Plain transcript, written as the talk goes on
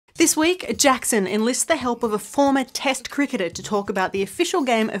This week, Jackson enlists the help of a former Test cricketer to talk about the official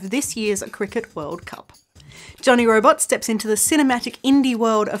game of this year's Cricket World Cup. Jonny Robot steps into the cinematic indie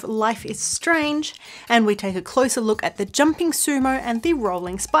world of Life is Strange, and we take a closer look at the Jumping Sumo and the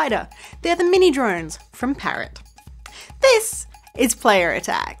Rolling Spider. They're the MiniDrones from Parrot. This is Player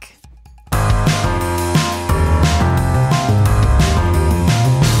Attack.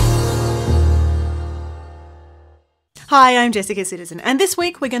 Hi, I'm Jessica Citizen, and this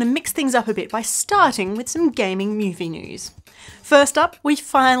week we're going to mix things up a bit by starting with some gaming movie news. First up, we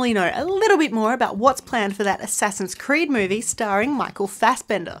finally know a little bit more about what's planned for that Assassin's Creed movie starring Michael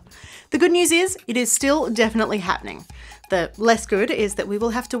Fassbender. The good news is, it is still definitely happening. The less good is that we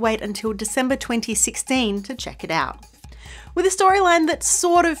will have to wait until December 2016 to check it out. With a storyline that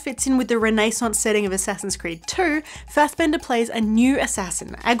sort of fits in with the Renaissance setting of Assassin's Creed 2, Fassbender plays a new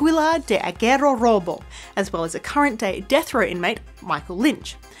assassin, Aguilar de Aguero Robo, as well as a current-day death row inmate, Michael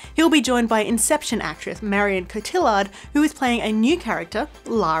Lynch. He'll be joined by Inception actress Marion Cotillard, who is playing a new character,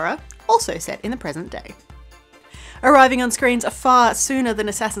 Lara, also set in the present day. Arriving on screens far sooner than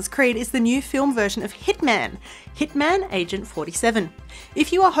Assassin's Creed is the new film version of Hitman, Hitman Agent 47.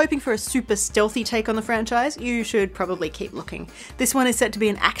 If you are hoping for a super stealthy take on the franchise, you should probably keep looking. This one is set to be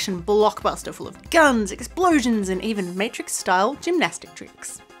an action blockbuster full of guns, explosions, and even Matrix-style gymnastic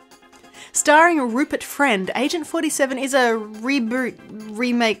tricks. Starring Rupert Friend, Agent 47 is a reboot,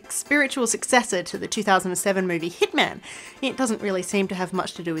 remake, spiritual successor to the 2007 movie Hitman. It doesn't really seem to have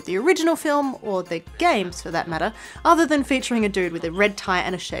much to do with the original film, or the games for that matter, other than featuring a dude with a red tie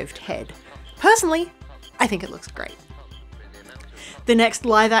and a shaved head. Personally, I think it looks great. The next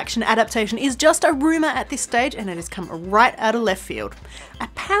live-action adaptation is just a rumour at this stage, and it has come right out of left field.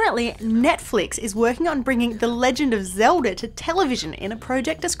 Apparently, Netflix is working on bringing The Legend of Zelda to television in a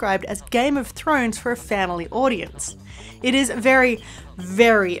project described as Game of Thrones for a family audience. It is very,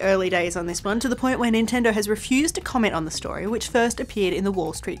 very early days on this one, to the point where Nintendo has refused to comment on the story, which first appeared in the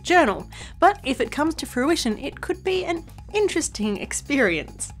Wall Street Journal. But if it comes to fruition, it could be an interesting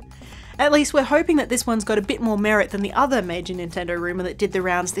experience. At least we're hoping that this one's got a bit more merit than the other major Nintendo rumour that did the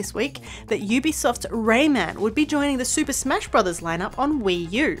rounds this week, that Ubisoft's Rayman would be joining the Super Smash Bros. Lineup on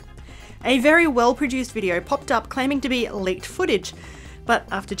Wii U. A very well-produced video popped up claiming to be leaked footage, but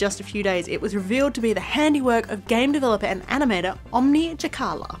after just a few days it was revealed to be the handiwork of game developer and animator Omni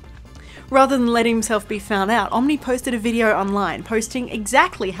Jakala. Rather than letting himself be found out, Omni posted a video online, posting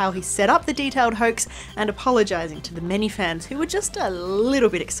exactly how he set up the detailed hoax and apologising to the many fans who were just a little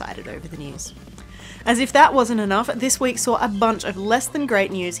bit excited over the news. As if that wasn't enough, this week saw a bunch of less than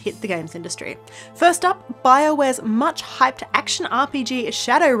great news hit the games industry. First up, BioWare's much hyped action RPG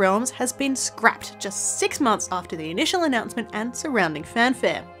Shadow Realms has been scrapped just 6 months after the initial announcement and surrounding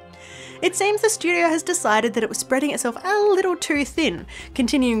fanfare. It seems the studio has decided that it was spreading itself a little too thin,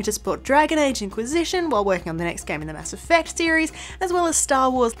 continuing to support Dragon Age Inquisition while working on the next game in the Mass Effect series, as well as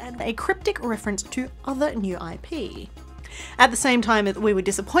Star Wars and a cryptic reference to other new IP. At the same time that we were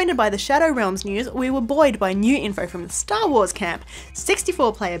disappointed by the Shadow Realms news, we were buoyed by new info from the Star Wars camp,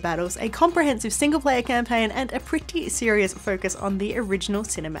 64 player battles, a comprehensive single player campaign, and a pretty serious focus on the original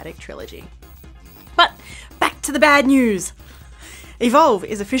cinematic trilogy. But back to the bad news! Evolve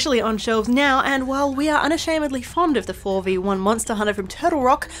is officially on shelves now, and while we are unashamedly fond of the 4v1 Monster Hunter from Turtle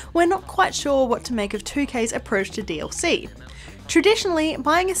Rock, we're not quite sure what to make of 2K's approach to DLC. Traditionally,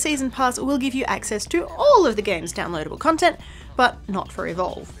 buying a season pass will give you access to all of the game's downloadable content, but not for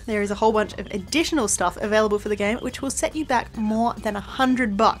Evolve. There is a whole bunch of additional stuff available for the game which will set you back more than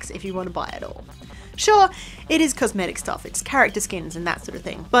 $100 if you want to buy it all. Sure, it is cosmetic stuff, it's character skins and that sort of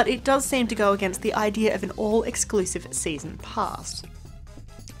thing, but it does seem to go against the idea of an all-exclusive season pass.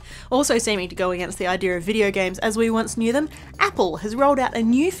 Also seeming to go against the idea of video games as we once knew them, Apple has rolled out a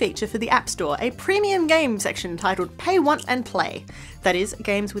new feature for the App Store, a premium game section titled Pay Once and Play. That is,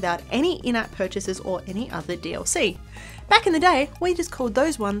 games without any in-app purchases or any other DLC. Back in the day, we just called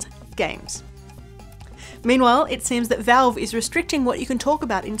those ones games. Meanwhile, it seems that Valve is restricting what you can talk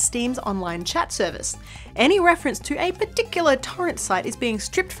about in Steam's online chat service. Any reference to a particular torrent site is being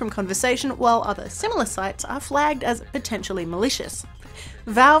stripped from conversation, while other similar sites are flagged as potentially malicious.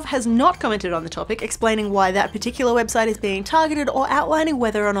 Valve has not commented on the topic, explaining why that particular website is being targeted or outlining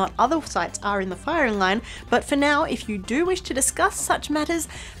whether or not other sites are in the firing line, but for now, if you do wish to discuss such matters,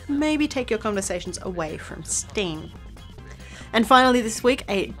 maybe take your conversations away from Steam. And finally this week,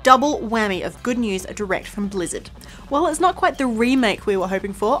 a double whammy of good news direct from Blizzard. While it's not quite the remake we were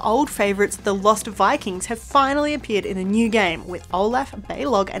hoping for, old favourites The Lost Vikings have finally appeared in a new game, with Olaf,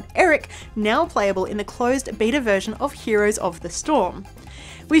 Balog and Eric now playable in the closed beta version of Heroes of the Storm.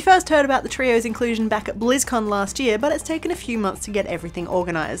 We first heard about the trio's inclusion back at BlizzCon last year, but it's taken a few months to get everything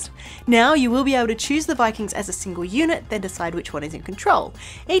organised. Now you will be able to choose the Vikings as a single unit, then decide which one is in control.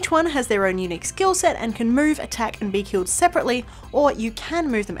 Each one has their own unique skill set and can move, attack and be killed separately, or you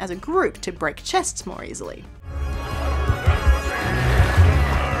can move them as a group to break chests more easily.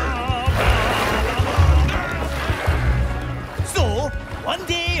 So, one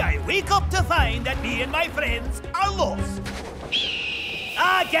day I wake up to find that me and my friends are lost.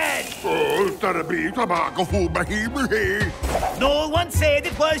 Again! No one said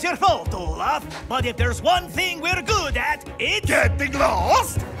it was your fault, Olaf, but if there's one thing we're good at, it's... getting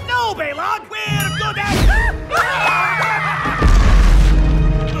lost? No, Balog, we're good at...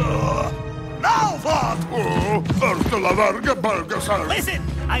 Now what? Listen,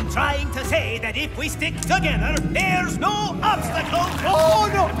 I'm trying to say that if we stick together, there's no obstacle. Oh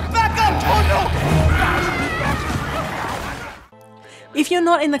no! Back up! Oh no! If you're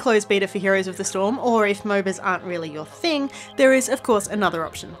not in the closed beta for Heroes of the Storm, or if MOBAs aren't really your thing, there is of course another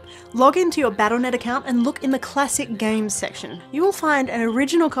option. Log into your Battle.net account and look in the Classic Games section. You will find an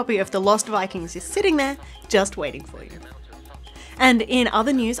original copy of The Lost Vikings is sitting there, just waiting for you. And in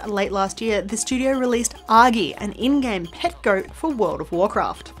other news, late last year, the studio released Argy, an in-game pet goat for World of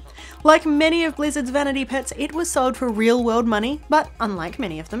Warcraft. Like many of Blizzard's vanity pets, it was sold for real-world money, but unlike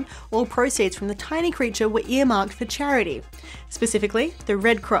many of them, all proceeds from the tiny creature were earmarked for charity, specifically the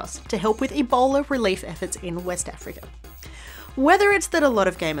Red Cross, to help with Ebola relief efforts in West Africa. Whether it's that a lot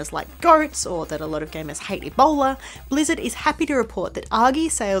of gamers like goats or that a lot of gamers hate Ebola, Blizzard is happy to report that Argy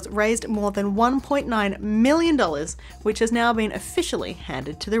sales raised more than $1.9 million, which has now been officially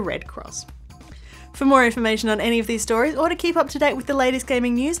handed to the Red Cross. For more information on any of these stories or to keep up to date with the latest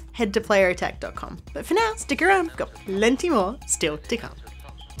gaming news, head to playerattack.com. But for now, stick around, we've got plenty more still to come.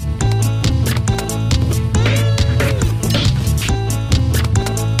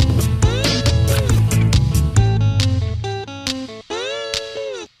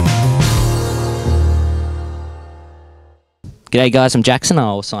 G'day guys, I'm Jackson,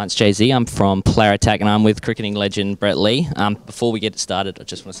 or Science JZ. I'm from Player Attack and I'm with cricketing legend Brett Lee. Before we get started, I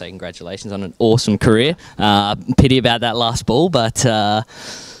just want to say congratulations on an awesome career. Pity about that last ball, but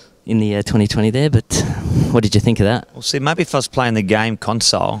in the year 2020 there, but what did you think of that? Well, see, maybe if I was playing the game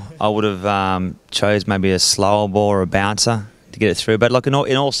console, I would have chose maybe a slower ball or a bouncer to get it through. But like in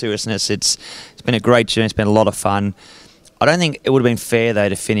all seriousness, it's been a great journey, it's been a lot of fun. I don't think it would have been fair though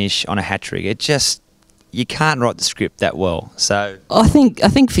to finish on a hat-trick. It just... you can't write the script that well, so... I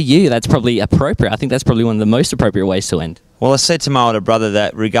think for you that's probably appropriate. I think that's probably one of the most appropriate ways to end. Well, I said to my older brother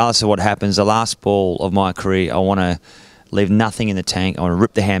that regardless of what happens, the last ball of my career, I want to leave nothing in the tank. I want to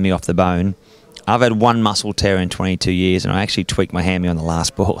rip the hammy off the bone. I've had one muscle tear in 22 years, and I actually tweaked my hammy on the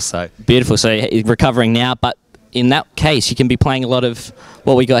last ball, so... Beautiful, so you're recovering now, but in that case, you can be playing a lot of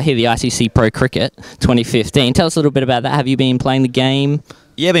what we got here, the ICC Pro Cricket 2015. Tell us a little bit about that. Have you been playing the game?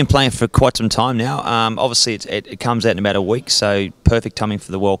 Yeah, I've been playing for quite some time now. Obviously, it comes out in about a week, so perfect timing for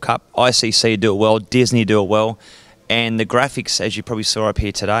the World Cup. ICC do it well, Disney do it well, and the graphics, as you probably saw up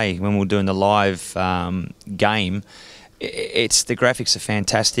here today when we were doing the live game, the graphics are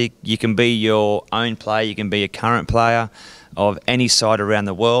fantastic. You can be your own player, you can be a current player of any side around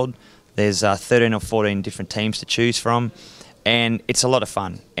the world. There's 13 or 14 different teams to choose from, and it's a lot of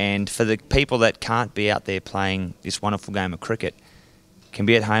fun. And for the people that can't be out there playing this wonderful game of cricket, can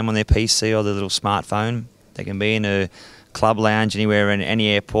be at home on their PC or their little smartphone. They can be in a club lounge anywhere in any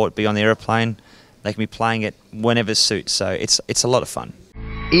airport, be on the aeroplane. They can be playing it whenever suits. So it's a lot of fun.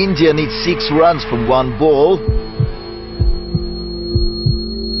 India needs 6 runs from one ball.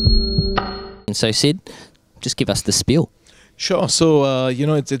 And so Sid, just give us the spiel. Sure. So,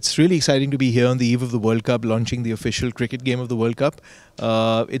 it's really exciting to be here on the eve of the World Cup, launching the official cricket game of the World Cup.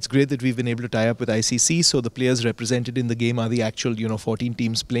 It's great that we've been able to tie up with ICC, so the players represented in the game are the actual, 14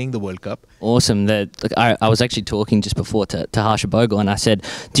 teams playing the World Cup. Awesome. I was actually talking just before to Harsha Bogle, and I said,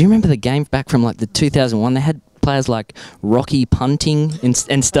 do you remember the game back from like the 2001? They had players like Rocky punting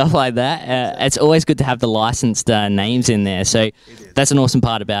and stuff like that. It's always good to have the licensed names in there. So that's an awesome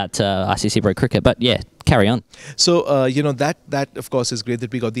part about ICC Pro Cricket. But yeah, carry on. So, that of course is great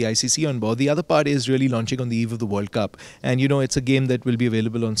that we got the ICC on board. The other part is really launching on the eve of the World Cup. And, it's a game that will be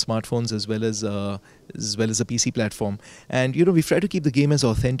available on smartphones as well as a PC platform. And, we've tried to keep the game as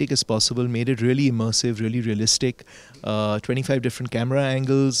authentic as possible, made it really immersive, really realistic, 25 different camera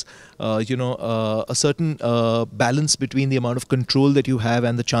angles, a certain balance between the amount of control that you have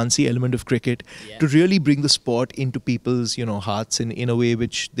and the chancy element of cricket to really bring the sport into people's, hearts in a way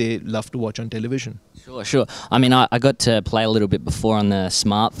which they love to watch on television. Sure. I mean, I got to play a little bit before on the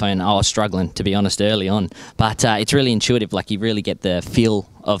smartphone. I was struggling, to be honest, early on. But it's really intuitive. Like, you really get the feel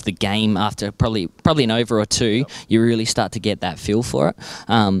of the game after probably an over or two. You really start to get that feel for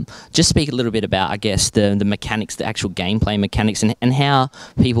it. Just speak a little bit about, I guess, the mechanics, the actual gameplay mechanics, and how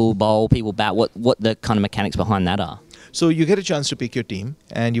people bowl, people bat, what the kind of mechanics behind that are. So you get a chance to pick your team,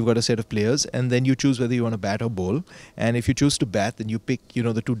 and you've got a set of players, and then you choose whether you want to bat or bowl. And if you choose to bat, then you pick,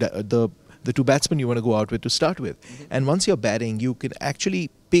 the two batsmen you want to go out with to start with. And once you're batting, you can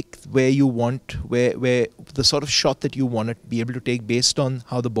actually pick where you want, where the sort of shot that you want to be able to take based on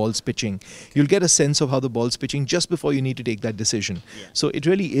how the ball's pitching. You'll get a sense of how the ball's pitching just before you need to take that decision. Yeah. So it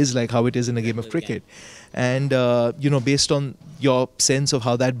really is like how it is in a game of cricket. And based on your sense of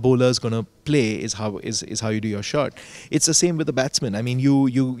how that bowler is going to play is how you do your shot. It's the same with the batsman. I mean,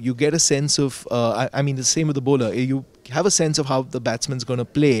 you get a sense of the same with the bowler. You have a sense of how the batsman's going to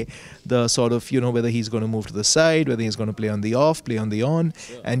play, the sort of, whether he's going to move to the side, whether he's going to play on the off, play on the on,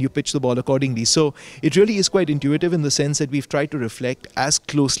 and you pitch the ball accordingly. So it really is quite intuitive in the sense that we've tried to reflect as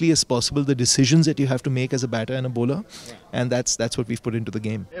closely as possible the decisions that you have to make as a batter and a bowler, and that's what we've put into the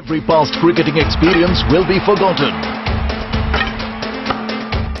game. Every past cricketing experience will be forgotten.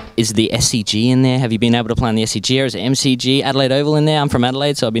 Is the SCG in there? Have you been able to play on the SCG, or is it MCG, Adelaide Oval in there? I'm from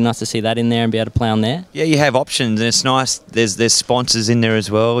Adelaide, so it'd be nice to see that in there and be able to play on there. Yeah, you have options, and it's nice. There's sponsors in there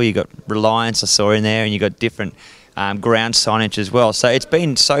as well. You got Reliance, I saw in there, and you got different ground signage as well. So it's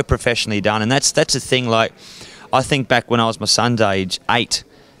been so professionally done, and that's the thing. Like, I think back when I was my son's age, 8,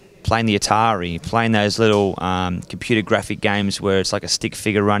 playing the Atari, playing those little computer graphic games where it's like a stick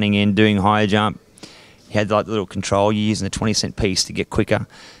figure running in, doing high jump. You had like the little control, you're using a 20-cent piece to get quicker.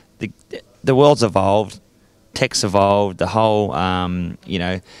 The world's evolved, tech's evolved, the whole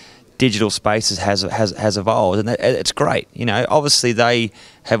digital spaces has evolved, and it's great. Obviously they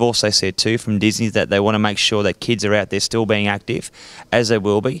have also said too from Disney that they want to make sure that kids are out there still being active, as they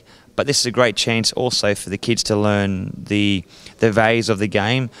will be. But this is a great chance also for the kids to learn the values of the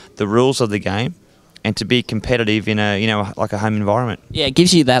game, the rules of the game, and to be competitive in a like a home environment. Yeah, it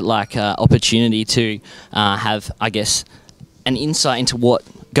gives you that opportunity to have, I guess, an insight into what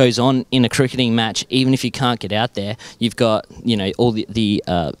goes on in a cricketing match. Even if you can't get out there, you've got all the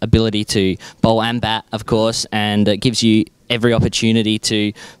ability to bowl and bat, of course, and it gives you every opportunity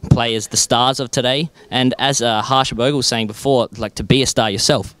to play as the stars of today, and as Harsha Bogle was saying before, like to be a star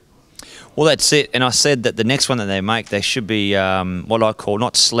yourself. Well, that's it. And I said that the next one that they make, they should be what I call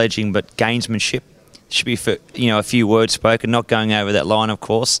not sledging but gamesmanship. Should be a few words spoken, not going over that line, of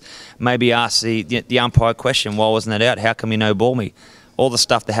course. Maybe ask the umpire question, why wasn't that out? How come you no ball me? All the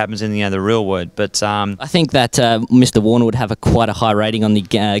stuff that happens in the real world. But I think that Mr. Warner would have quite a high rating on the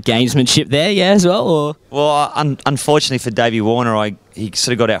gamesmanship there, as well. Or? Well, unfortunately for Davey Warner, he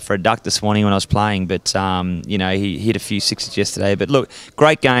sort of got out for a duck this morning when I was playing. But he hit a few sixes yesterday. But look,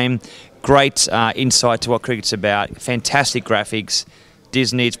 great game, great insight to what cricket's about. Fantastic graphics.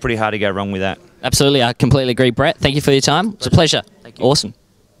 Disney, it's pretty hard to go wrong with that. Absolutely, I completely agree, Brett. Thank you for your time. It's a pleasure. Thank you. Awesome.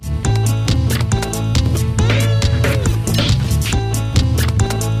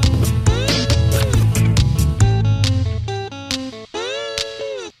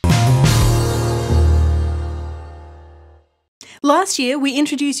 Last year, we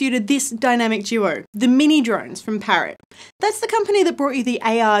introduced you to this dynamic duo, the MiniDrones from Parrot. That's the company that brought you the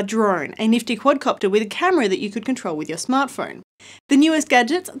AR drone, a nifty quadcopter with a camera that you could control with your smartphone. The newest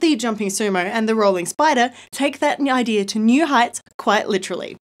gadgets, the Jumping Sumo and the Rolling Spider, take that idea to new heights quite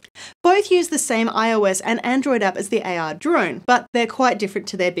literally. Both use the same iOS and Android app as the AR drone, but they're quite different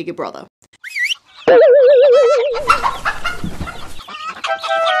to their bigger brother.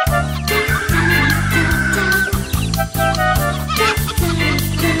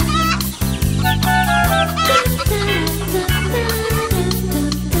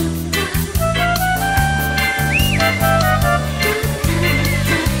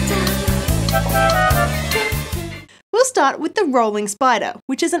 We'll start with the Rolling Spider,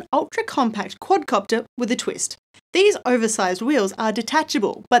 which is an ultra-compact quadcopter with a twist. These oversized wheels are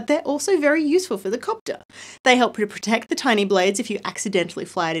detachable, but they're also very useful for the copter. They help to protect the tiny blades if you accidentally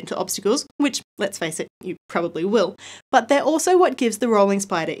fly it into obstacles, which, let's face it, you probably will, but they're also what gives the Rolling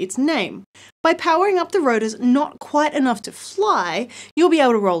Spider its name. By powering up the rotors not quite enough to fly, you'll be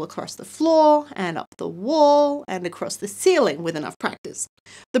able to roll across the floor, and up the wall, and across the ceiling with enough practice.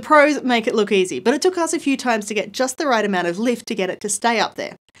 The pros make it look easy, but it took us a few times to get just the right amount of lift to get it to stay up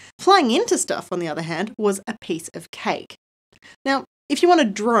there. Flying into stuff, on the other hand, was a piece of cake. Now, If you want a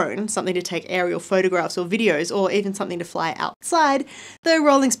drone, something to take aerial photographs or videos, or even something to fly outside, the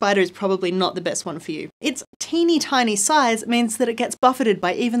Rolling Spider is probably not the best one for you. Its teeny tiny size means that it gets buffeted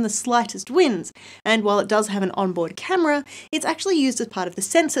by even the slightest winds, and while it does have an onboard camera, it's actually used as part of the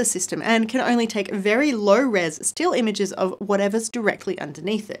sensor system and can only take very low-res still images of whatever's directly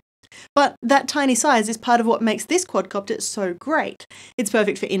underneath it. But that tiny size is part of what makes this quadcopter so great. It's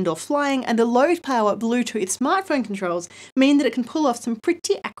perfect for indoor flying, and the low-power Bluetooth smartphone controls mean that it can pull off some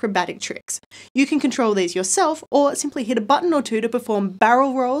pretty acrobatic tricks. You can control these yourself, or simply hit a button or two to perform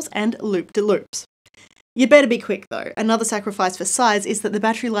barrel rolls and loop-de-loops. You'd better be quick though. Another sacrifice for size is that the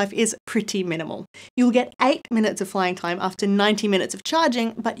battery life is pretty minimal. You'll get 8 minutes of flying time after 90 minutes of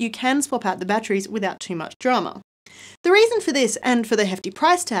charging, but you can swap out the batteries without too much drama. The reason for this, and for the hefty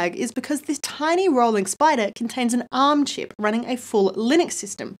price tag, is because this tiny Rolling Spider contains an ARM chip running a full Linux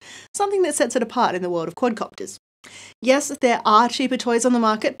system, something that sets it apart in the world of quadcopters. Yes, there are cheaper toys on the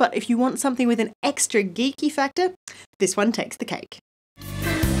market, but if you want something with an extra geeky factor, this one takes the cake.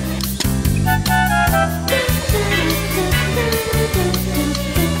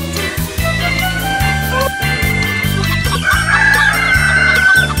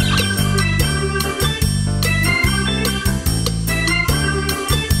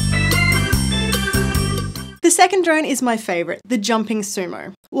 The second drone is my favourite, the Jumping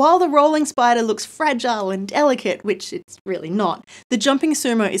Sumo. While the Rolling Spider looks fragile and delicate, which it's really not, the Jumping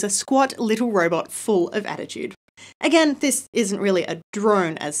Sumo is a squat little robot full of attitude. Again, this isn't really a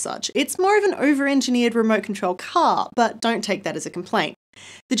drone as such. It's more of an over-engineered remote control car, but don't take that as a complaint.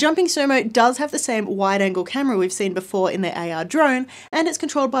 The Jumping Sumo does have the same wide-angle camera we've seen before in the AR drone, and it's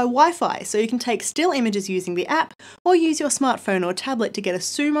controlled by Wi-Fi, so you can take still images using the app, or use your smartphone or tablet to get a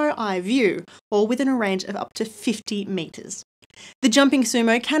sumo eye view, or within a range of up to 50 meters. The Jumping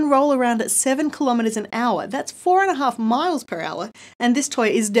Sumo can roll around at 7 kilometers an hour, that's 4.5 miles per hour, and this toy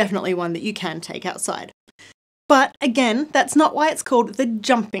is definitely one that you can take outside. But again, that's not why it's called the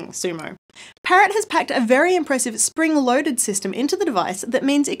Jumping Sumo. Parrot has packed a very impressive spring-loaded system into the device that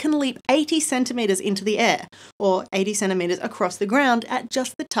means it can leap 80 centimeters into the air, or 80 centimeters across the ground at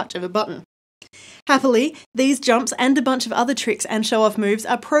just the touch of a button. Happily, these jumps and a bunch of other tricks and show-off moves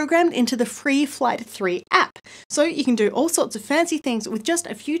are programmed into the free Flight 3 app, so you can do all sorts of fancy things with just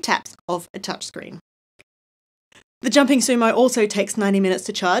a few taps of a touchscreen. The Jumping Sumo also takes 90 minutes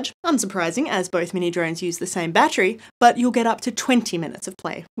to charge, unsurprising as both MiniDrones use the same battery, but you'll get up to 20 minutes of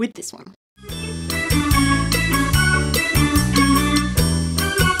play with this one.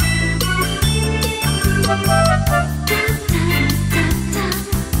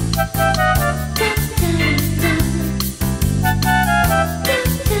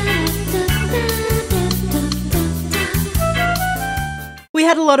 We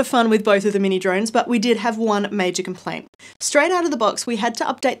had a lot of fun with both of the MiniDrones, but we did have one major complaint. Straight out of the box, we had to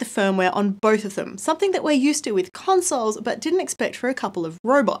update the firmware on both of them, something that we're used to with consoles, but didn't expect for a couple of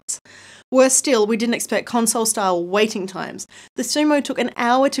robots. Worse still, we didn't expect console-style waiting times. The Sumo took an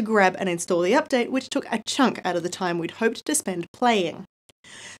hour to grab and install the update, which took a chunk out of the time we'd hoped to spend playing.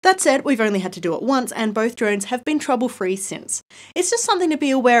 That said, we've only had to do it once, and both drones have been trouble-free since. It's just something to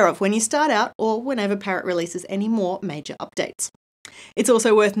be aware of when you start out, or whenever Parrot releases any more major updates. It's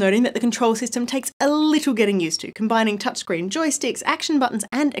also worth noting that the control system takes a little getting used to, combining touchscreen joysticks, action buttons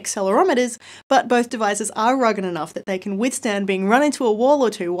and accelerometers, but both devices are rugged enough that they can withstand being run into a wall or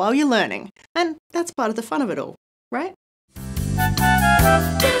two while you're learning, and that's part of the fun of it all, right?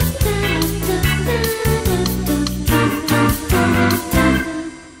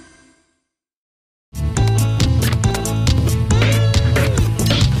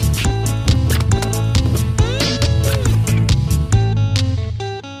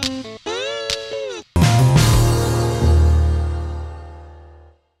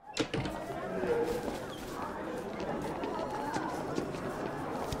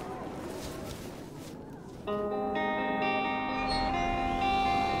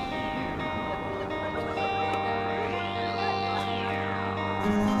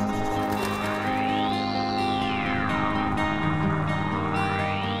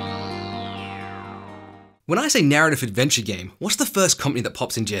 When I say narrative adventure game, what's the first company that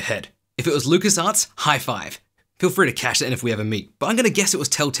pops into your head? If it was LucasArts, high five. Feel free to cash that in if we ever meet, but I'm going to guess it was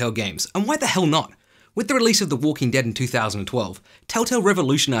Telltale Games, and why the hell not? With the release of The Walking Dead in 2012, Telltale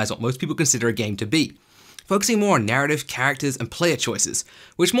revolutionized what most people consider a game to be, focusing more on narrative, characters, and player choices,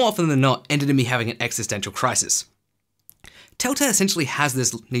 which more often than not ended in me having an existential crisis. Telltale essentially has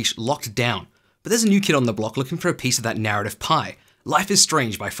this niche locked down, but there's a new kid on the block looking for a piece of that narrative pie. Life is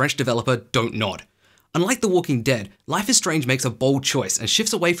Strange by French developer Don't Nod. Unlike The Walking Dead, Life is Strange makes a bold choice and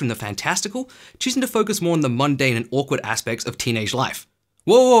shifts away from the fantastical, choosing to focus more on the mundane and awkward aspects of teenage life.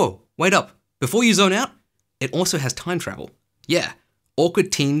 Whoa, wait up. Before you zone out, it also has time travel. Yeah,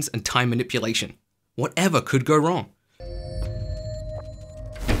 awkward teens and time manipulation. Whatever could go wrong?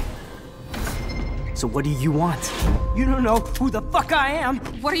 So what do you want? You don't know who the fuck I am.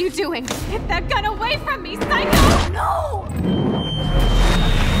 What are you doing? Get that gun away from me, psycho! No!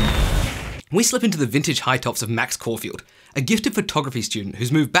 We slip into the vintage high tops of Max Caulfield, a gifted photography student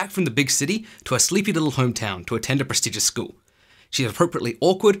who's moved back from the big city to a sleepy little hometown to attend a prestigious school. She's appropriately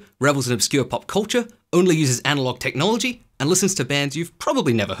awkward, revels in obscure pop culture, only uses analog technology, and listens to bands you've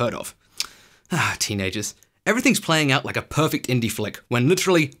probably never heard of. Ah, teenagers. Everything's playing out like a perfect indie flick when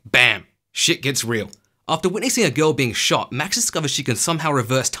literally, bam, shit gets real. After witnessing a girl being shot, Max discovers she can somehow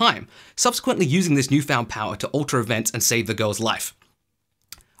reverse time, subsequently using this newfound power to alter events and save the girl's life.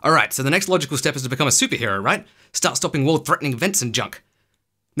 Alright, so the next logical step is to become a superhero, right? Start stopping world-threatening events and junk.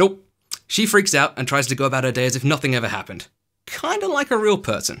 Nope. She freaks out and tries to go about her day as if nothing ever happened. Kinda like a real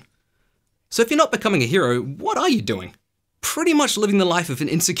person. So if you're not becoming a hero, what are you doing? Pretty much living the life of an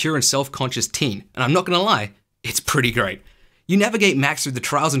insecure and self-conscious teen, and I'm not gonna lie, it's pretty great. You navigate Max through the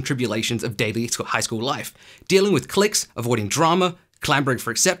trials and tribulations of daily high school life, dealing with cliques, avoiding drama, clambering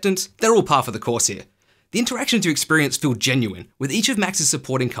for acceptance, they're all par for the course here. The interactions you experience feel genuine, with each of Max's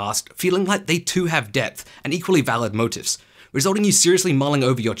supporting cast feeling like they too have depth and equally valid motives, resulting in you seriously mulling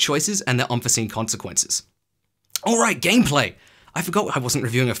over your choices and their unforeseen consequences. Alright, gameplay! I forgot I wasn't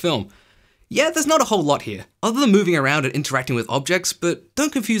reviewing a film. Yeah, there's not a whole lot here, other than moving around and interacting with objects, but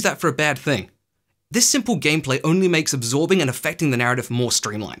don't confuse that for a bad thing. This simple gameplay only makes absorbing and affecting the narrative more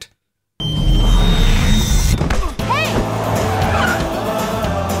streamlined. Hey!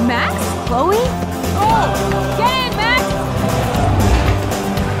 Max? Chloe? Oh! Get in, Max!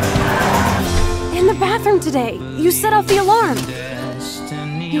 In the bathroom today. You set off the alarm.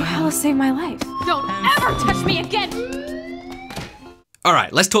 You hella saved my life. Don't ever touch me again!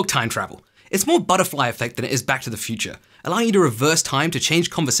 Alright, let's talk time travel. It's more butterfly effect than it is Back to the Future, allowing you to reverse time to change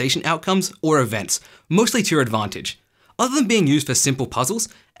conversation outcomes or events, mostly to your advantage. Other than being used for simple puzzles,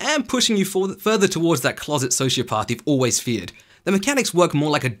 and pushing you further towards that closet sociopath you've always feared, the mechanics work more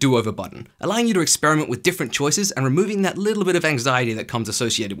like a do-over button, allowing you to experiment with different choices and removing that little bit of anxiety that comes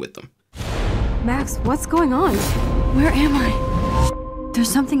associated with them. Max, what's going on? Where am I? There's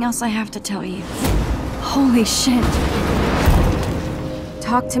something else I have to tell you. Holy shit.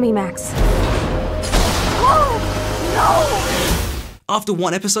 Talk to me, Max. After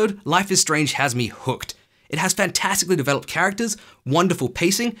one episode, Life is Strange has me hooked. It has fantastically developed characters, wonderful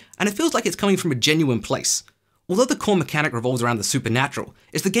pacing, and it feels like it's coming from a genuine place. Although the core mechanic revolves around the supernatural,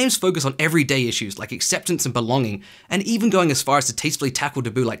 it's the game's focus on everyday issues like acceptance and belonging, and even going as far as to tastefully tackle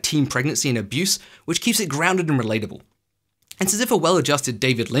taboo like teen pregnancy and abuse, which keeps it grounded and relatable. It's as if a well-adjusted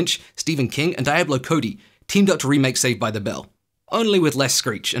David Lynch, Stephen King, and Diablo Cody teamed up to remake Saved by the Bell, only with less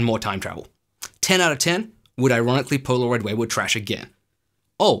screech and more time travel. 10 out of 10, would ironically Polaroid Wayward trash again.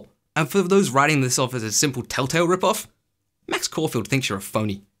 Oh, and for those writing this off as a simple Telltale ripoff, Max Caulfield thinks you're a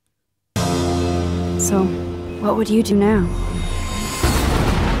phony. So, what would you do now?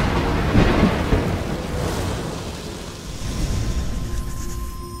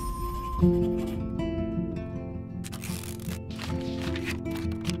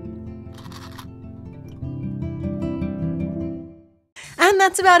 And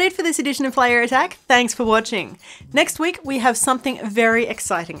that's about it for this edition of Player Attack. Thanks for watching. Next week, we have something very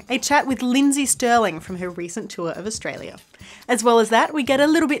exciting, a chat with Lindsay Sterling from her recent tour of Australia. As well as that, we get a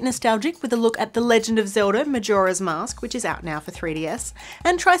little bit nostalgic with a look at The Legend of Zelda Majora's Mask, which is out now for 3DS,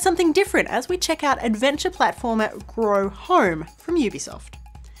 and try something different as we check out adventure platformer Grow Home from Ubisoft.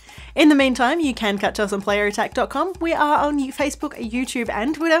 In the meantime, you can catch us on playerattack.com. We are on Facebook, YouTube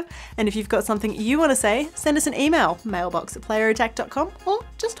and Twitter. And if you've got something you want to say, send us an email, mailbox@playerattack.com, or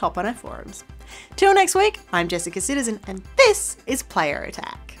just hop on our forums. Till next week, I'm Jessica Citizen and this is Player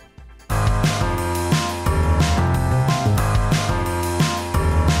Attack.